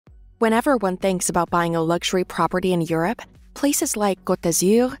Whenever one thinks about buying a luxury property in Europe, places like Côte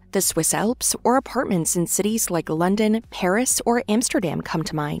d'Azur, the Swiss Alps, or apartments in cities like London, Paris, or Amsterdam come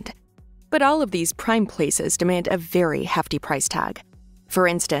to mind. But all of these prime places demand a very hefty price tag. For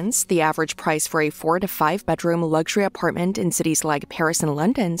instance, the average price for a 4 to 5 bedroom luxury apartment in cities like Paris and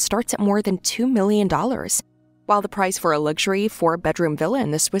London starts at more than $2 million, while the price for a luxury 4-bedroom villa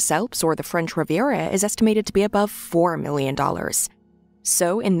in the Swiss Alps or the French Riviera is estimated to be above $4 million.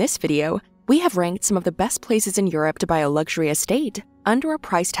 So in this video, we have ranked some of the best places in Europe to buy a luxury estate under a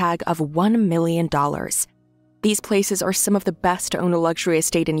price tag of $1 million. These places are some of the best to own a luxury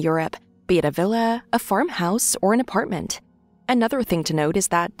estate in Europe, be it a villa, a farmhouse, or an apartment. Another thing to note is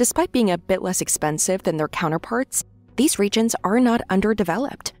that despite being a bit less expensive than their counterparts, these regions are not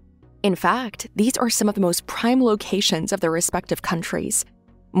underdeveloped. In fact, these are some of the most prime locations of their respective countries.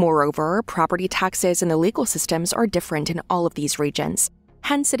 Moreover, property taxes and the legal systems are different in all of these regions.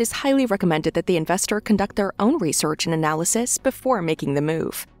 Hence, it is highly recommended that the investor conduct their own research and analysis before making the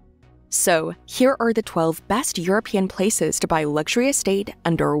move. So, here are the 12 best European places to buy a luxury estate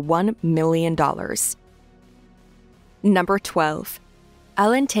under $1 million. Number 12.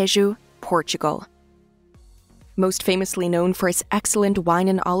 Alentejo, Portugal. Most famously known for its excellent wine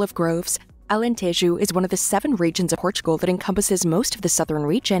and olive groves, Alentejo is one of the 7 regions of Portugal that encompasses most of the southern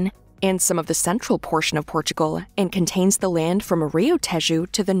region and some of the central portion of Portugal, and contains the land from Rio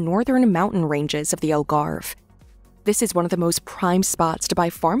Tejo to the northern mountain ranges of the Algarve. This is one of the most prime spots to buy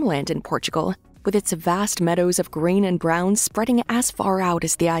farmland in Portugal, with its vast meadows of green and brown spreading as far out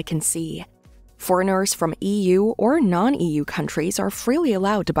as the eye can see. Foreigners from EU or non-EU countries are freely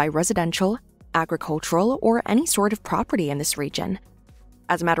allowed to buy residential, agricultural, or any sort of property in this region.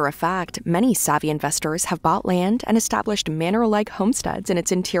 As a matter of fact, many savvy investors have bought land and established manor-like homesteads in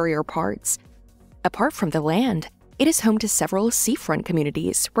its interior parts. Apart from the land, it is home to several seafront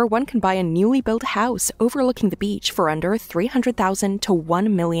communities where one can buy a newly built house overlooking the beach for under $300,000 to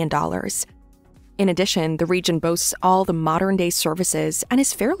 $1 million. In addition, the region boasts all the modern-day services and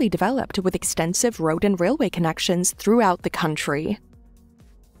is fairly developed with extensive road and railway connections throughout the country.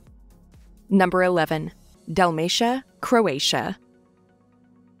 Number 11. Dalmatia, Croatia.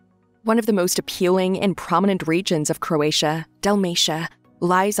 One of the most appealing and prominent regions of Croatia, Dalmatia,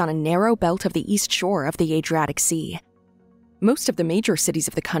 lies on a narrow belt of the east shore of the Adriatic Sea. Most of the major cities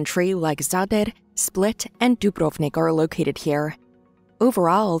of the country, like Zadar, Split, and Dubrovnik, are located here.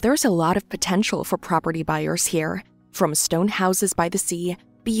 Overall, there's a lot of potential for property buyers here, from stone houses by the sea,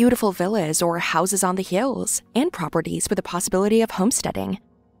 beautiful villas or houses on the hills, and properties with the possibility of homesteading.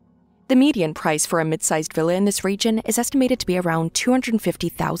 The median price for a mid-sized villa in this region is estimated to be around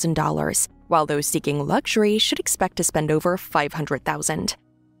 $250,000, while those seeking luxury should expect to spend over $500,000.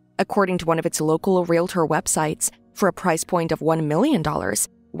 According to one of its local realtor websites, for a price point of $1 million,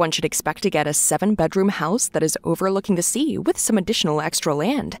 one should expect to get a 7-bedroom house that is overlooking the sea with some additional extra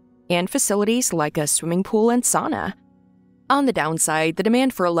land, and facilities like a swimming pool and sauna. On the downside, the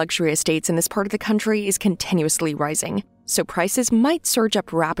demand for luxury estates in this part of the country is continuously rising, so prices might surge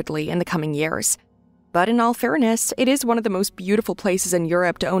up rapidly in the coming years. But in all fairness, it is one of the most beautiful places in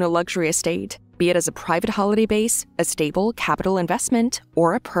Europe to own a luxury estate, be it as a private holiday base, a stable capital investment,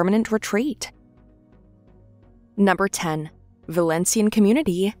 or a permanent retreat. Number 10. Valencian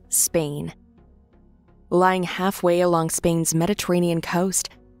Community, Spain. Lying halfway along Spain's Mediterranean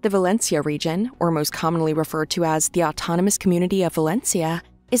coast, the Valencia region, or most commonly referred to as the Autonomous Community of Valencia,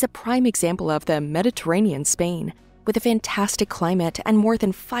 is a prime example of the Mediterranean Spain, with a fantastic climate and more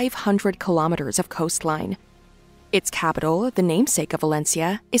than 500 kilometers of coastline. Its capital, the namesake of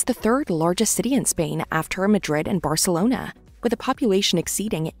Valencia, is the 3rd largest city in Spain after Madrid and Barcelona, with a population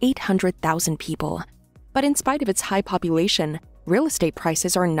exceeding 800,000 people. But in spite of its high population, real estate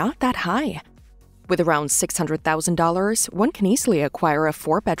prices are not that high. With around $600,000, one can easily acquire a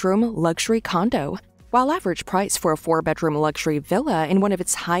 4-bedroom luxury condo, while average price for a 4-bedroom luxury villa in one of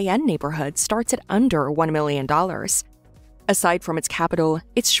its high-end neighborhoods starts at under $1 million. Aside from its capital,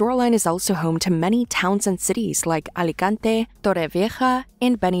 its shoreline is also home to many towns and cities like Alicante, Torrevieja,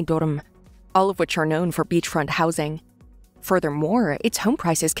 and Benidorm, all of which are known for beachfront housing. Furthermore, its home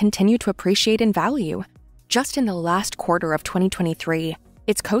prices continue to appreciate in value. Just in the last quarter of 2023,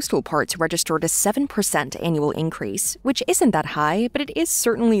 its coastal parts registered a 7% annual increase, which isn't that high, but it is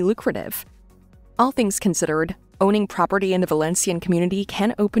certainly lucrative. All things considered, owning property in the Valencian community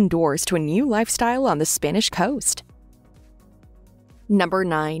can open doors to a new lifestyle on the Spanish coast. Number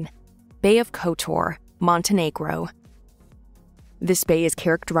 9. Bay of Kotor, Montenegro. This bay is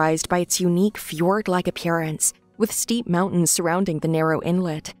characterized by its unique fjord-like appearance, with steep mountains surrounding the narrow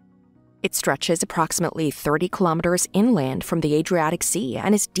inlet. It stretches approximately 30 kilometers inland from the Adriatic Sea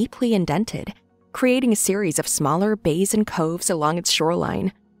and is deeply indented, creating a series of smaller bays and coves along its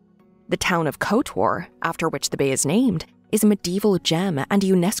shoreline. The town of Côte, after which the bay is named, is a medieval gem and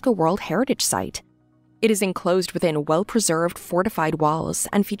UNESCO World Heritage Site. It is enclosed within well-preserved fortified walls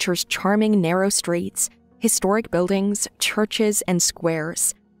and features charming narrow streets, historic buildings, churches, and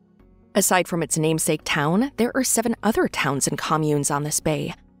squares. Aside from its namesake town, there are 7 other towns and communes on this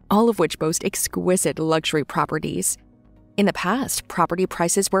bay, all of which boast exquisite luxury properties. In the past, property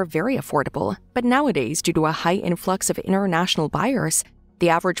prices were very affordable, but nowadays, due to a high influx of international buyers, the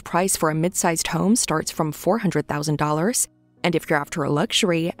average price for a mid-sized home starts from $400,000, and if you're after a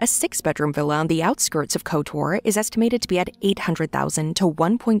luxury, a 6-bedroom villa on the outskirts of Côte is estimated to be at $800,000 to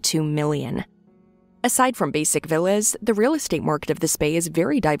 $1.2 million. Aside from basic villas, the real estate market of this bay is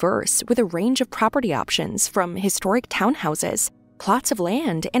very diverse, with a range of property options from historic townhouses, plots of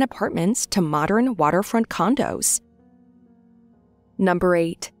land, and apartments to modern waterfront condos. Number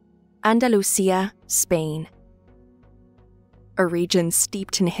 8. Andalusia, Spain. A region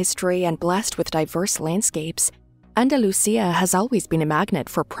steeped in history and blessed with diverse landscapes, Andalusia has always been a magnet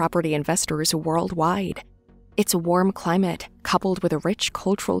for property investors worldwide. Its warm climate, coupled with a rich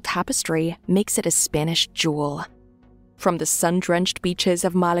cultural tapestry, makes it a Spanish jewel. From the sun-drenched beaches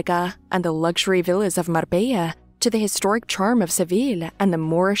of Malaga and the luxury villas of Marbella to the historic charm of Seville and the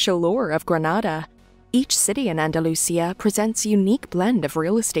Moorish allure of Granada, each city in Andalusia presents a unique blend of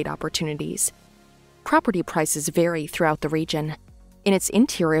real estate opportunities. Property prices vary throughout the region. In its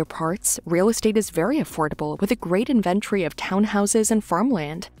interior parts, real estate is very affordable with a great inventory of townhouses and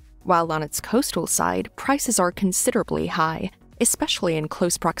farmland, while on its coastal side, prices are considerably high, especially in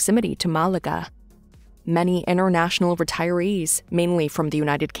close proximity to Malaga. Many international retirees, mainly from the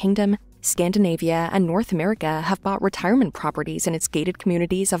United Kingdom, Scandinavia, and North America, have bought retirement properties in its gated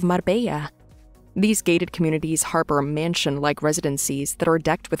communities of Marbella. These gated communities harbor mansion-like residencies that are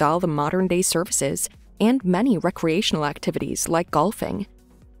decked with all the modern-day services and many recreational activities like golfing.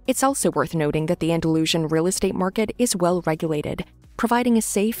 It's also worth noting that the Andalusian real estate market is well regulated, providing a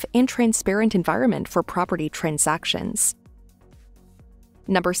safe and transparent environment for property transactions.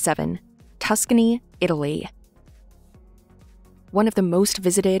 Number 7. Tuscany, Italy. One of the most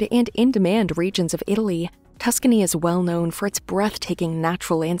visited and in-demand regions of Italy, Tuscany is well known for its breathtaking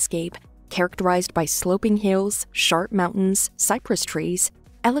natural landscape, characterized by sloping hills, sharp mountains, cypress trees,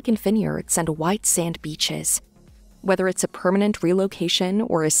 elegant vineyards, and white sand beaches. Whether it's a permanent relocation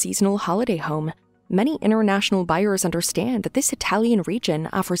or a seasonal holiday home, many international buyers understand that this Italian region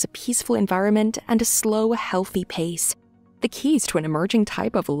offers a peaceful environment and a slow, healthy pace, the keys to an emerging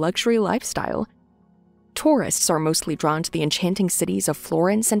type of luxury lifestyle. Tourists are mostly drawn to the enchanting cities of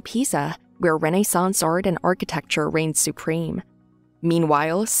Florence and Pisa, where Renaissance art and architecture reign supreme.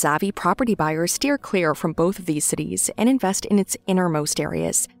 Meanwhile, savvy property buyers steer clear from both of these cities and invest in its innermost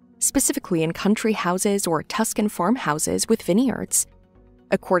areas, specifically in country houses or Tuscan farmhouses with vineyards.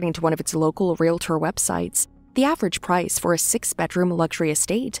 According to one of its local realtor websites, the average price for a 6-bedroom luxury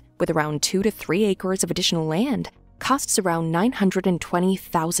estate with around 2 to 3 acres of additional land costs around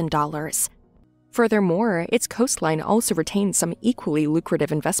 $920,000. Furthermore, its coastline also retains some equally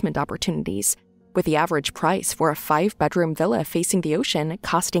lucrative investment opportunities, with the average price for a 5-bedroom villa facing the ocean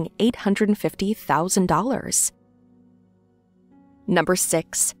costing $850,000. Number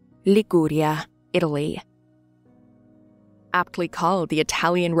 6. Liguria, Italy. Aptly called the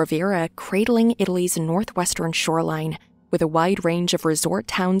Italian Riviera, cradling Italy's northwestern shoreline, with a wide range of resort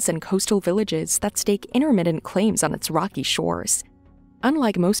towns and coastal villages that stake intermittent claims on its rocky shores.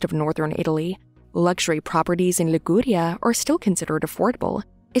 Unlike most of northern Italy, luxury properties in Liguria are still considered affordable,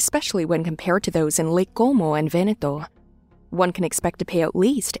 especially when compared to those in Lake Como and Veneto. One can expect to pay at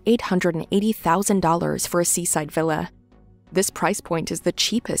least $880,000 for a seaside villa. This price point is the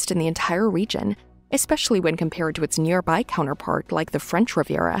cheapest in the entire region, especially when compared to its nearby counterpart like the French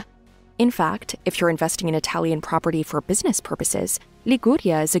Riviera. In fact, if you're investing in Italian property for business purposes,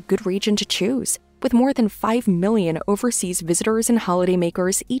 Liguria is a good region to choose, with more than 5 million overseas visitors and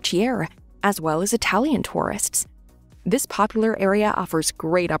holidaymakers each year, as well as Italian tourists. This popular area offers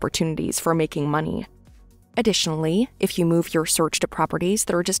great opportunities for making money. Additionally, if you move your search to properties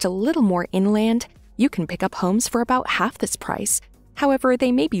that are just a little more inland, you can pick up homes for about half this price. However,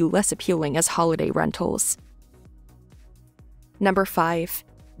 they may be less appealing as holiday rentals. Number 5.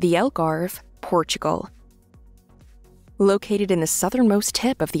 The Algarve, Portugal. Located in the southernmost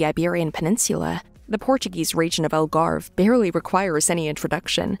tip of the Iberian Peninsula, the Portuguese region of Algarve barely requires any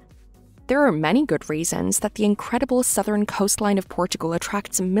introduction. There are many good reasons that the incredible southern coastline of Portugal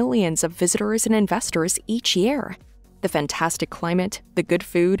attracts millions of visitors and investors each year. The fantastic climate, the good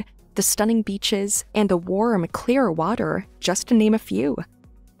food, the stunning beaches, and the warm, clear water, just to name a few.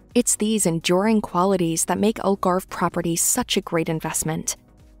 It's these enduring qualities that make Algarve property such a great investment.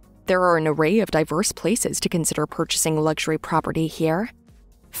 There are an array of diverse places to consider purchasing luxury property here.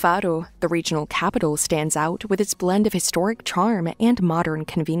 Faro, the regional capital, stands out with its blend of historic charm and modern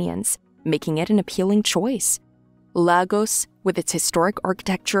convenience, making it an appealing choice. Lagos, with its historic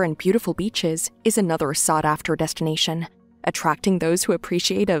architecture and beautiful beaches, is another sought-after destination, attracting those who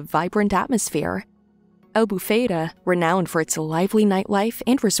appreciate a vibrant atmosphere. Albufeira, renowned for its lively nightlife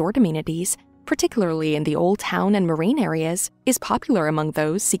and resort amenities, particularly in the Old Town and marine areas, is popular among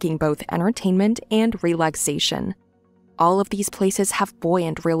those seeking both entertainment and relaxation. All of these places have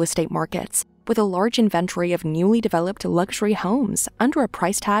buoyant real estate markets, with a large inventory of newly developed luxury homes under a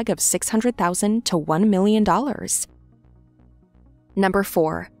price tag of $600,000 to $1 million. Number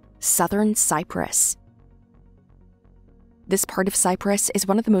 4. Southern Cyprus. This part of Cyprus is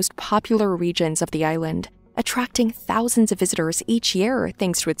one of the most popular regions of the island, attracting thousands of visitors each year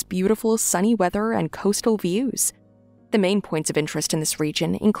thanks to its beautiful sunny weather and coastal views. The main points of interest in this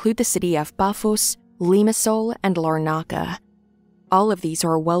region include the city of Paphos, Limassol, and Larnaca. All of these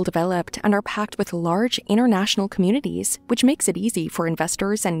are well-developed and are packed with large international communities, which makes it easy for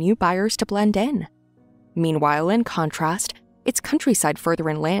investors and new buyers to blend in. Meanwhile, in contrast, its countryside further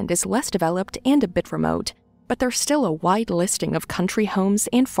inland is less developed and a bit remote, but there's still a wide listing of country homes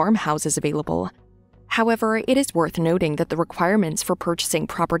and farmhouses available. However, it is worth noting that the requirements for purchasing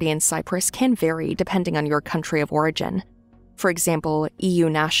property in Cyprus can vary depending on your country of origin. For example, EU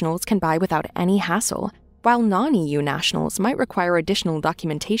nationals can buy without any hassle, while non-EU nationals might require additional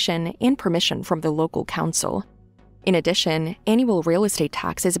documentation and permission from the local council. In addition, annual real estate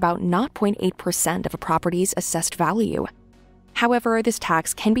tax is about 0.8% of a property's assessed value. However, this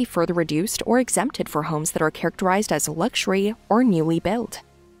tax can be further reduced or exempted for homes that are characterized as luxury or newly built.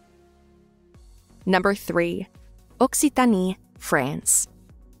 Number 3. Occitanie, France.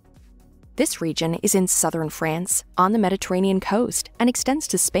 This region is in southern France, on the Mediterranean coast, and extends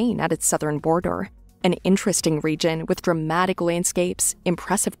to Spain at its southern border. An interesting region with dramatic landscapes,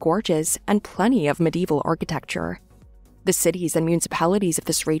 impressive gorges, and plenty of medieval architecture. The cities and municipalities of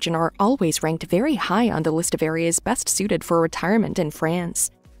this region are always ranked very high on the list of areas best suited for retirement in France.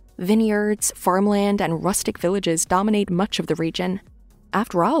 Vineyards, farmland, and rustic villages dominate much of the region.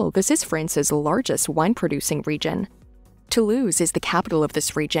 After all, this is France's largest wine-producing region. Toulouse is the capital of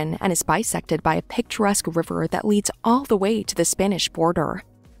this region and is bisected by a picturesque river that leads all the way to the Spanish border.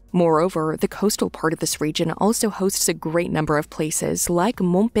 Moreover, the coastal part of this region also hosts a great number of places like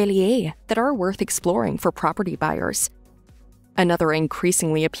Montpellier that are worth exploring for property buyers. Another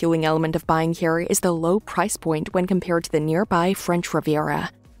increasingly appealing element of buying here is the low price point when compared to the nearby French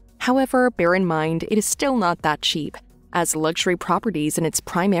Riviera. However, bear in mind it is still not that cheap, as luxury properties in its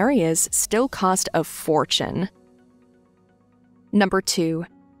prime areas still cost a fortune. Number 2.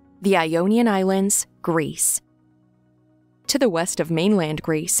 The Ionian Islands, Greece. To the west of mainland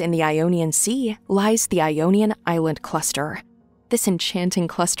Greece in the Ionian Sea lies the Ionian Island Cluster. This enchanting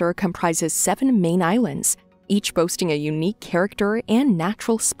cluster comprises 7 main islands, each boasting a unique character and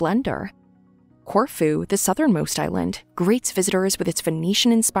natural splendor. Corfu, the southernmost island, greets visitors with its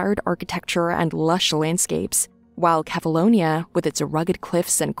Venetian-inspired architecture and lush landscapes, while Kefalonia, with its rugged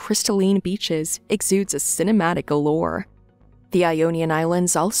cliffs and crystalline beaches, exudes a cinematic allure. The Ionian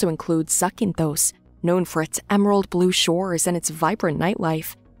Islands also include Zakynthos, known for its emerald blue shores and its vibrant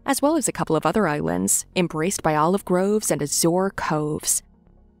nightlife, as well as a couple of other islands, embraced by olive groves and azure coves.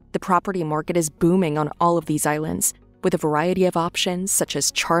 The property market is booming on all of these islands, with a variety of options such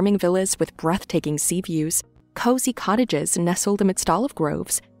as charming villas with breathtaking sea views, cozy cottages nestled amidst olive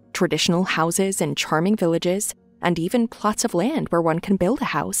groves, traditional houses in charming villages, and even plots of land where one can build a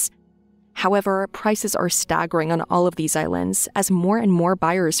house. However, prices are staggering on all of these islands as more and more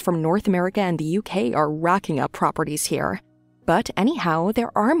buyers from North America and the UK are racking up properties here. But anyhow,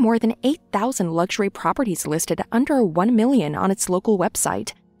 there are more than 8,000 luxury properties listed under $1 million on its local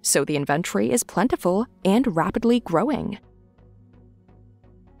website, so the inventory is plentiful and rapidly growing.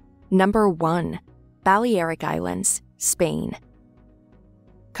 Number 1. Balearic Islands, Spain.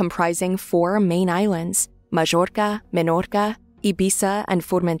 Comprising 4 main islands, Majorca, Menorca, Ibiza, and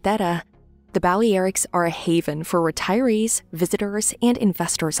Formentera, the Balearics are a haven for retirees, visitors, and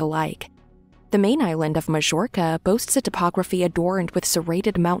investors alike. The main island of Majorca boasts a topography adorned with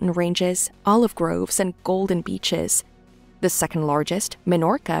serrated mountain ranges, olive groves, and golden beaches. The second largest,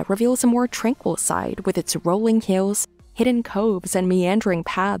 Menorca, reveals a more tranquil side with its rolling hills, hidden coves, and meandering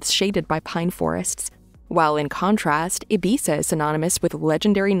paths shaded by pine forests. While in contrast, Ibiza is synonymous with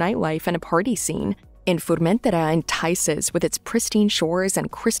legendary nightlife and a party scene, And Formentera entices with its pristine shores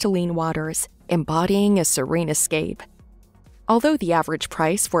and crystalline waters, embodying a serene escape. Although the average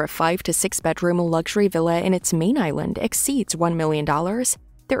price for a 5 to 6 bedroom luxury villa in its main island exceeds $1 million,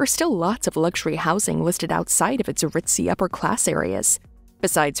 there are still lots of luxury housing listed outside of its ritzy upper-class areas.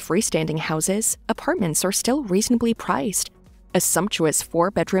 Besides freestanding houses, apartments are still reasonably priced. A sumptuous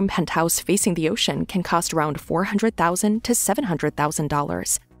 4-bedroom penthouse facing the ocean can cost around $400,000 to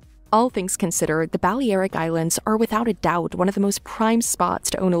 $700,000. All things considered, the Balearic Islands are without a doubt one of the most prime spots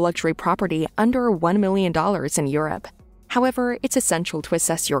to own a luxury property under $1 million in Europe. However, it's essential to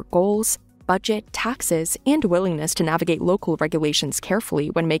assess your goals, budget, taxes, and willingness to navigate local regulations carefully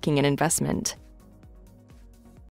when making an investment.